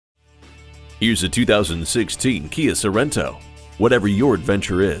Here's a 2016 Kia Sorento. Whatever your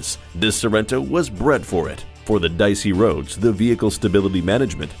adventure is, this Sorento was bred for it. For the dicey roads, the vehicle stability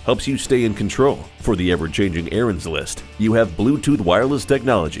management helps you stay in control. For the ever-changing errands list, you have Bluetooth wireless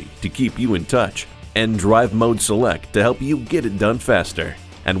technology to keep you in touch, and Drive Mode Select to help you get it done faster.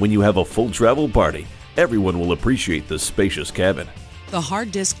 And when you have a full travel party, everyone will appreciate the spacious cabin. The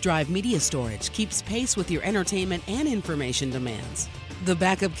hard disk drive media storage keeps pace with your entertainment and information demands. The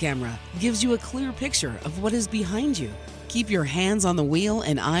backup camera gives you a clear picture of what is behind you. Keep your hands on the wheel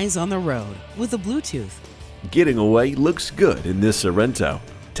and eyes on the road with the Bluetooth. Getting away looks good in this Sorento.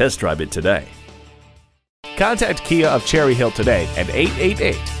 Test drive it today. Contact Kia of Cherry Hill today at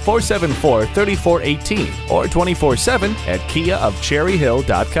 888-474-3418 or 24/7 at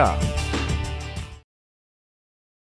kiaofcherryhill.com.